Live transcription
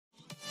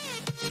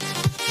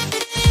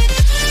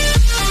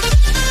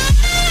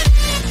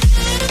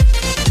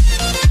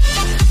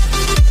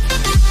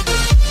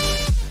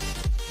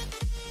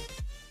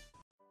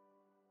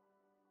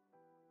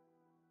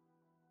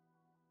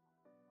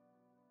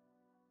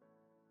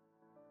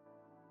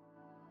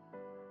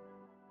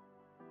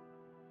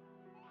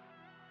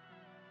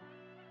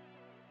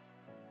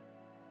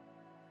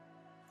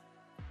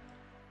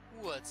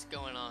What's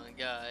going on,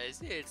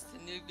 guys? It's the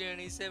new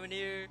Granny 7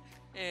 here,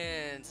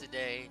 and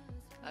today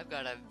I've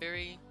got a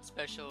very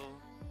special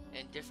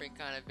and different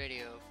kind of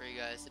video for you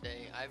guys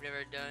today. I've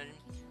never done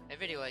a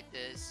video like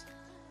this,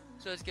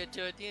 so let's get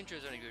to it. The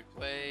intro's on a good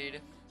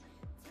Wade.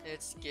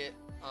 Let's get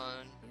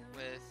on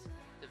with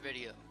the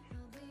video.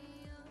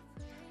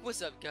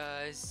 What's up,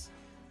 guys?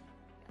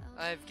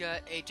 I've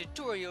got a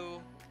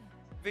tutorial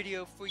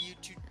video for you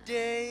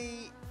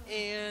today,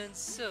 and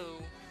so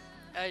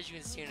as you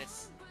can see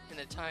in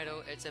the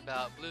title, it's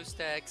about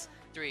BlueStacks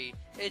 3.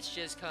 It's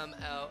just come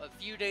out a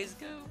few days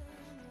ago,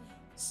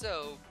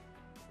 so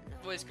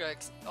voice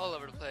cracks all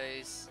over the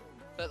place,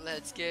 but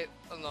let's get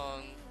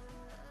along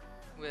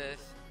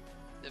with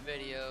the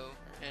video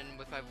and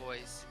with my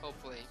voice,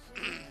 hopefully.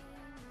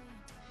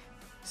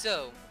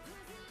 So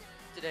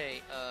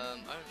today, I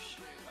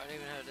don't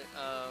even have it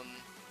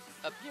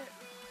up yet,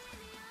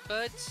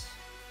 but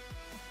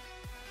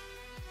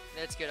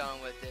let's get on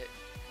with it.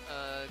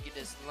 Get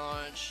this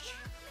launched,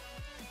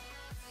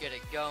 get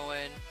it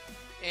going,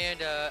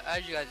 and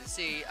as you guys can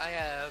see, I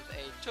have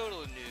a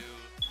total new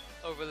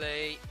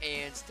overlay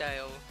and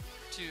style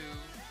to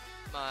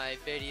my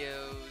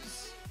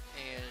videos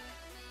and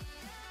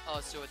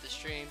also with the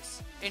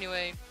streams.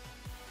 Anyway,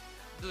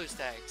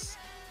 BlueStacks.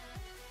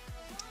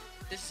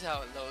 This is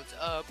how it loads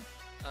up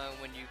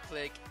when you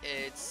click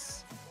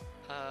its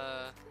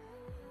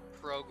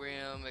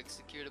program,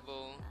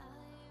 executable,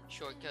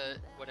 shortcut,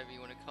 whatever you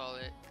want to call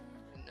it.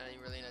 Not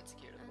even really an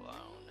executable, I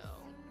don't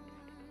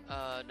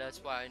know.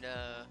 That's why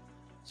the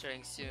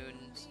starting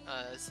soon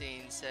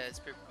scene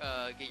says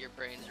get your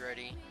brains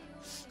ready.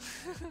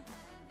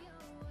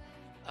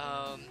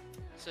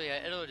 So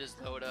yeah, it'll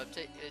just load up.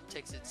 It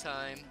takes its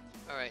time.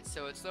 Alright,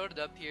 so it's loaded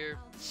up here.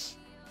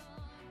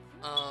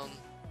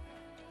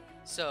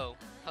 So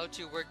how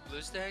to work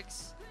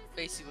BlueStacks?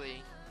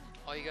 Basically,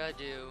 all you gotta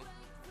do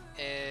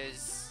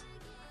is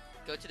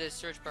go to this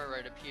search bar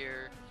right up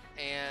here,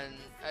 and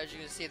as you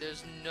can see, there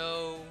is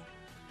no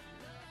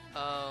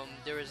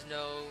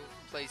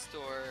Play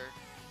Store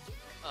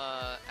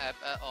app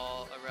at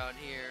all around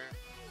here.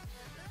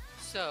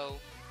 So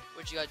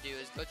what you gotta do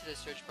is go to the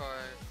search bar,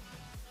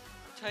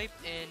 type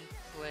in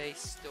Play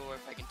Store.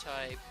 If I can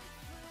type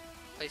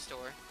Play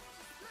Store,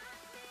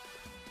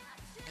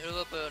 it'll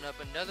open up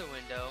another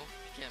window.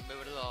 You can't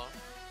move it at all.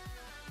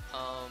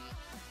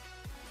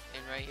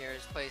 And right here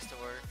is Play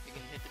Store. You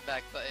can hit the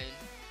back button,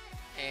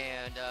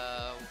 and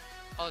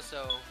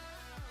also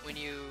when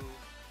you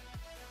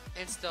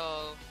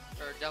install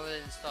or download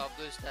and install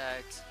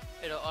BlueStacks,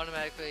 it'll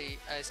automatically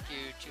ask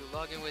you to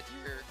log in with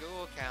your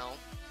Google account,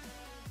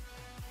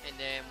 and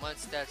then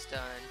once that's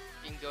done,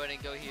 you can go ahead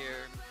and go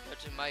here, go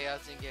to My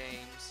Apps and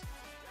Games,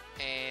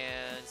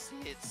 and see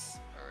it's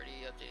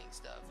already updating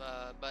stuff.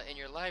 But in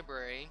your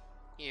library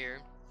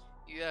here,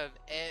 you have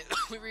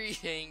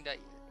everything that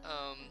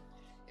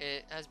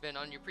it has been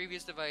on your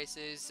previous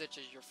devices, such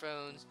as your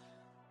phones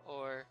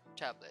or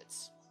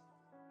tablets.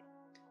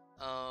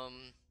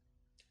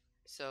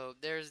 So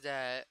there's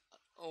that,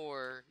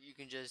 or you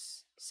can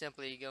just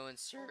simply go and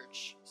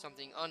search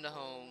something on the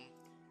home,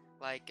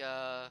 like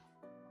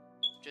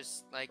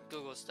just like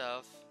Google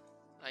stuff.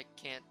 I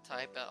can't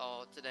type at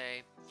all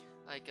today.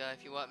 Like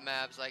if you want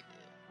maps, like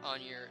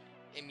on your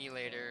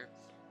emulator,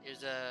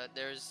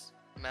 there's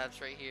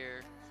maps right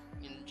here.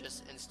 You can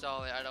just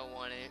install it. I don't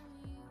want it.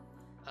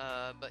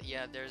 But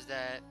yeah, there's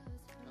that.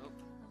 Nope.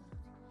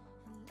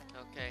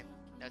 Okay,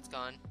 that's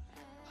gone.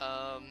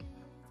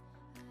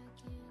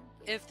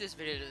 If this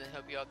video doesn't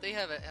help you out, they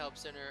have a help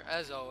center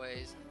as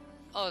always.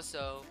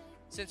 Also,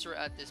 since we're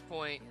at this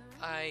point,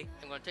 I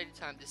am going to take the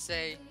time to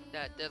say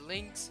that the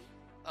links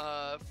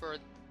for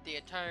the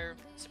entire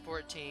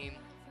support team,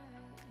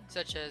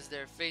 such as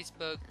their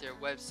Facebook, their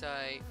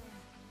website,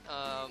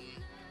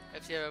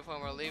 if you have a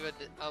phone, I'll leave it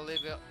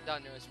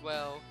down there as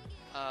well.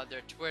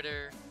 Their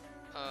Twitter,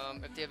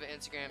 if they have an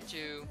Instagram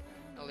too,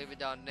 I'll leave it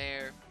down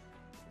there.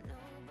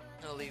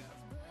 I'll leave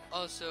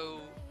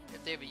also,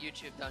 if they have a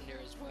YouTube down there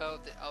as well,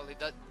 I'll leave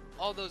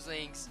all those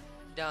links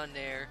down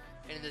there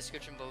in the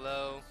description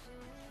below.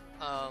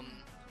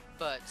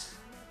 But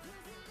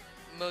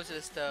most of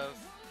the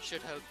stuff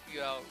should help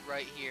you out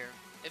right here.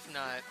 If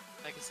not,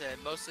 like I said,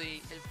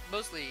 mostly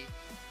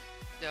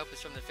the help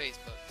is from the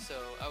Facebook, so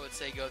I would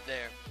say go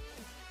there.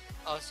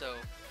 Also,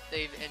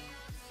 they've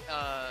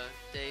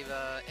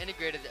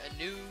integrated a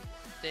new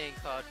thing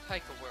called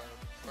Pika World,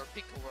 or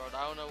Pika World.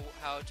 I don't know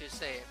how to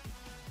say it.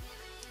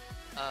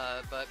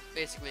 But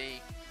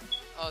basically,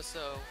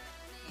 also,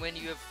 when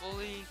you have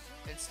fully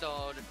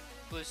installed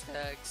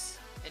BlueStacks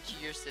into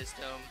your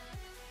system,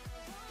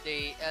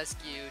 they ask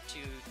you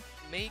to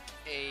make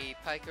a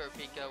Pika or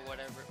Pika,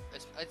 whatever.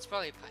 It's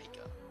probably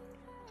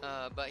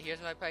Pika. But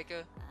here's my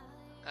Pika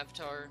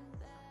avatar,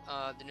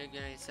 the new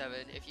Granny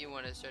 7. If you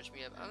want to search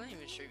me up, I'm not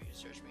even sure if you can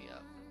search me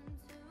up.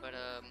 But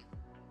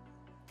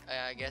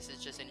I guess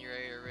it's just in your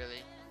area,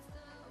 really.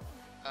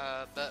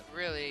 But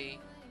really,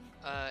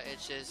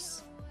 it's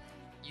just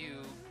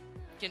you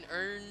can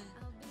earn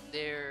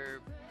their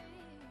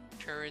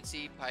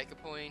currency Pika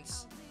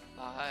points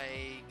by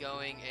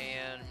going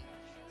and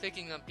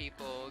clicking on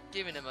people,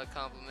 giving them a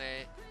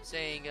compliment,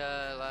 saying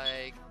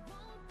like,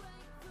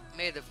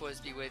 "May the force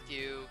be with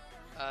you."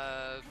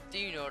 Do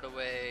you know the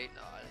way?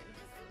 No, I don't even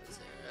know what's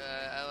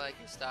there. I like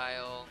your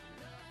style.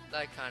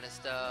 That kind of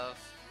stuff.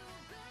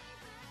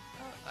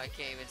 I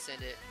can't even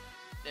send it.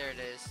 There it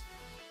is.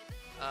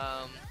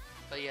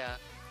 But yeah,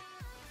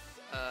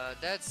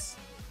 that's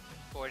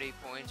 40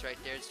 points right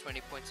there. It's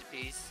 20 points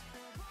apiece.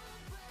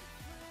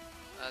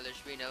 There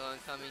should be another one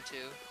coming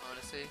too,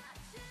 honestly.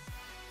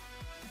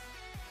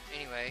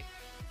 Anyway,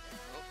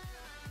 oh,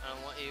 I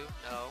don't want you.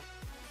 No,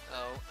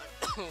 no,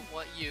 I don't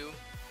want you.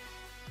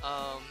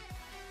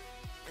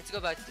 Let's go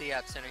back to the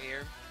App Center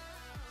here.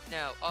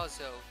 Now,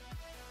 also,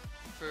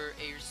 for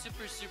a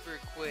super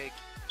quick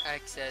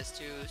access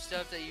to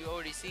stuff that you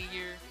already see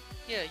here,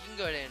 yeah, you can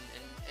go ahead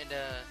and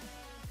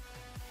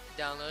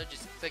download.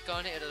 Just click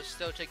on it. It'll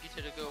still take you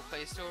to the Google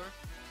Play Store.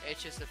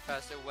 It's just a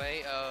faster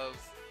way of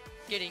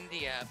getting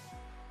the app.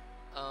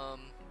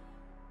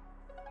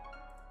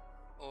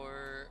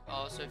 Or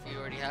also, if you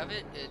already have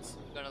it, it's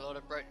gonna load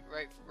up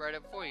right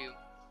up for you.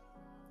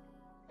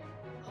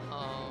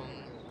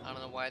 I don't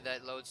know why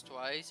that loads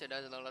twice. It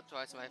doesn't load up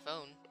twice on my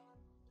phone.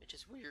 It's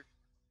just weird.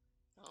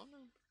 I don't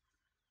know.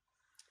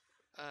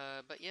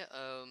 But yeah,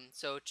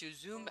 so to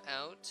zoom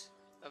out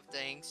of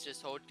things,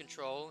 just hold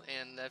Control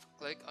and left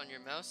click on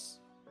your mouse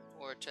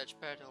or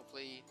touchpad.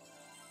 Hopefully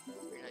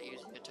you're not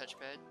using a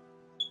touchpad.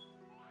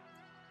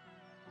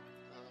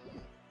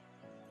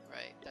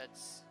 Right,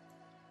 that's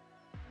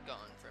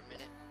gone for a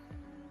minute.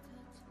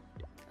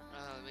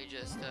 Let me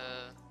just,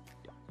 I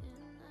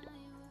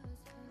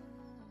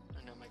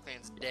know my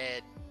clan's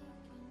dead.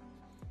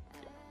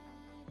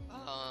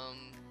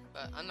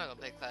 But I'm not gonna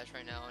play Clash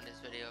right now in this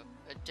video.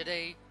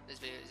 Today, this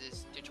video is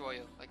this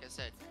tutorial, like I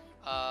said.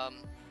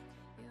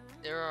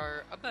 There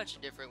are a bunch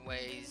of different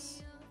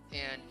ways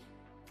and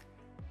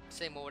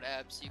same old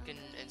apps you can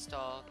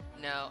install.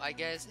 Now, I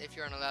guess if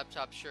you're on a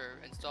laptop, sure,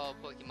 install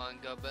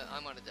Pokemon Go, but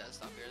I'm on a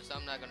desktop here, so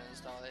I'm not gonna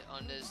install it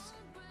on this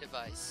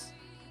device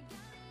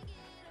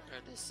or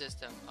this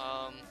system.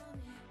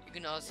 You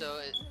can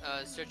also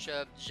search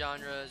up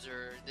genres,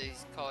 or they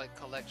call it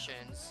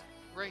collections,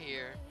 right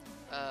here.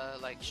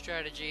 Like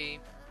strategy,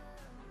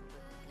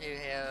 you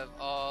have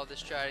all the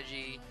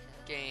strategy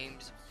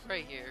games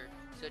right here,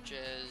 such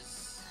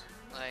as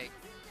like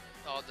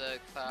all the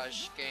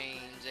Clash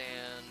games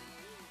and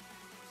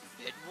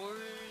Bid Wars,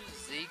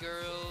 Z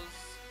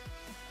Girls,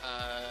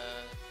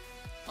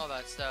 all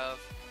that stuff.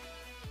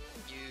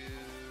 You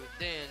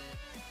then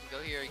go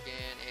here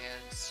again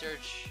and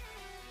search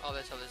all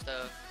this other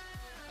stuff.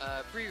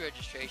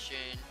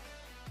 Pre-registration,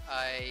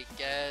 I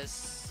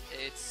guess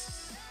it's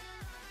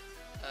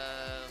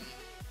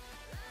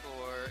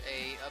for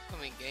a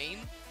upcoming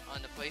game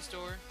on the Play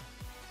Store.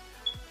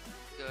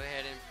 Go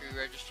ahead and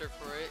pre-register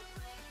for it.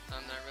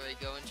 I'm not really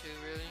going to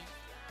really.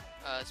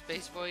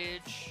 Space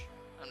Voyage,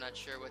 I'm not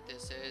sure what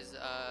this is.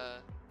 I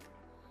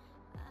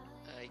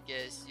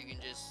guess you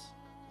can just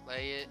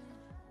play it.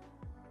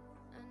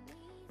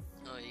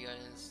 Oh, you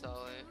gotta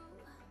install it.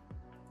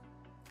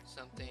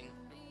 Something.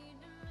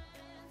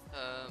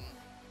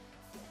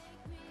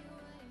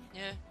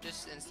 Yeah,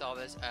 just install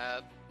this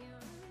app.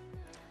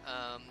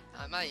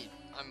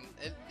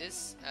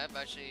 This app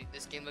actually,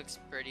 this game looks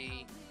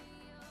pretty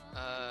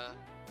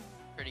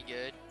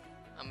good.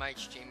 I might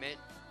stream it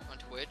on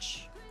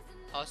Twitch.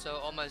 Also,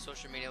 all my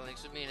social media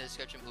links will be in the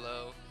description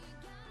below.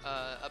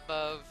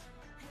 Above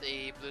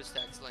the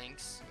BlueStacks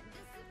links,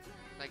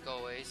 like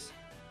always.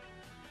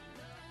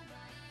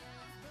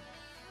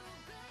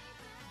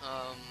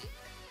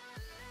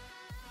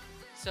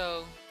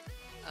 So,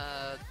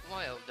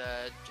 while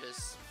that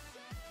just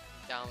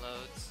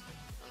downloads,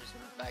 I'm just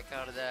gonna back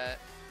out of that.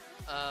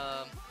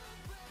 I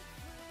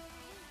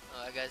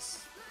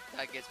guess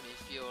that gets me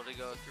fuel to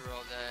go through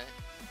all that.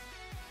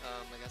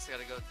 I guess I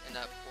gotta go in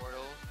that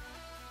portal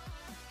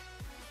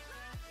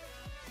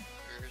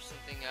or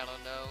something, I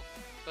don't know.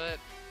 But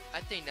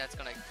I think that's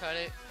gonna cut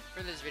it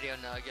for this video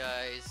now,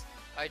 guys.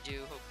 I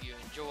do hope you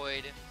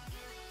enjoyed. Did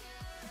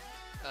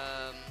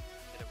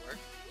it work?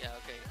 Yeah,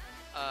 okay.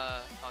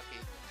 Hockey.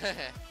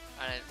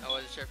 I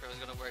wasn't sure if it was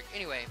gonna work.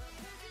 Anyway,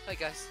 hi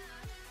guys.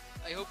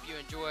 I hope you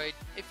enjoyed.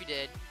 If you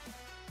did,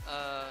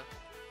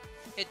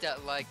 hit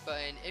that like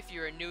button. If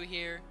you're new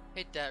here,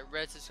 hit that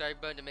red subscribe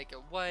button to make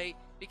it white.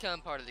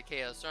 Become part of the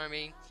Chaos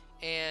Army.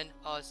 And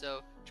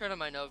also, turn on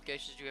my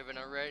notifications if you haven't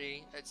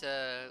already. It's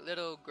a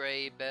little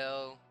gray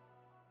bell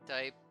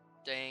type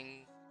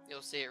thing.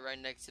 You'll see it right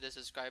next to the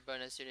subscribe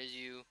button as soon as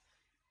you,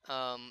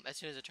 as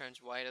soon as it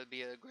turns white, it'll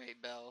be a gray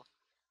bell.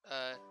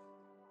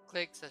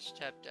 Click /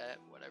 tap that,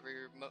 whatever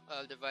your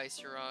device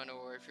you're on,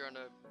 or if you're on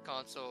a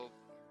console,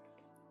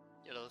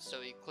 it'll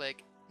still be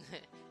click.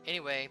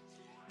 Anyway,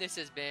 this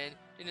has been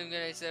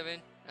Gigabyte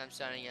 7. I'm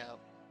signing out.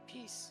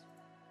 Peace.